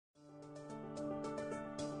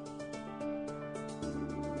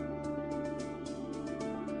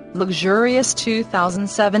Luxurious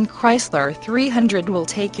 2007 Chrysler 300 will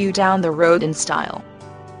take you down the road in style.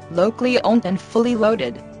 Locally owned and fully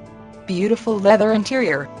loaded. Beautiful leather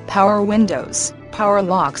interior, power windows, power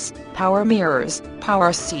locks, power mirrors,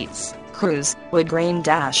 power seats, cruise, wood grain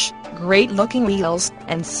dash, great looking wheels,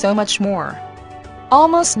 and so much more.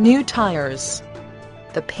 Almost new tires.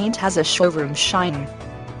 The paint has a showroom shine.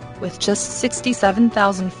 With just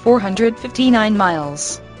 67,459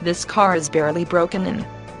 miles, this car is barely broken in.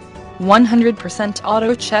 100%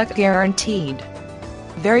 AutoCheck guaranteed.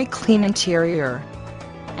 Very clean interior.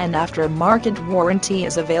 And aftermarket warranty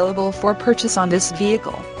is available for purchase on this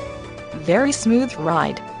vehicle. Very smooth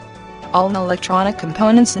ride. All electronic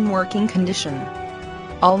components in working condition.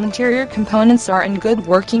 All interior components are in good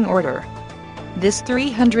working order. This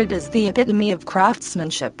 300 is the epitome of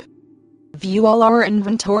craftsmanship. View all our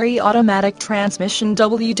inventory. Automatic transmission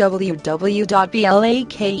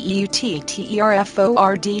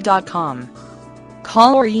www.blakeutterford.com.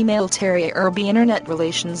 Call or email Terry Irby Internet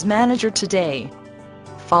Relations Manager today.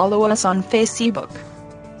 Follow us on Facebook.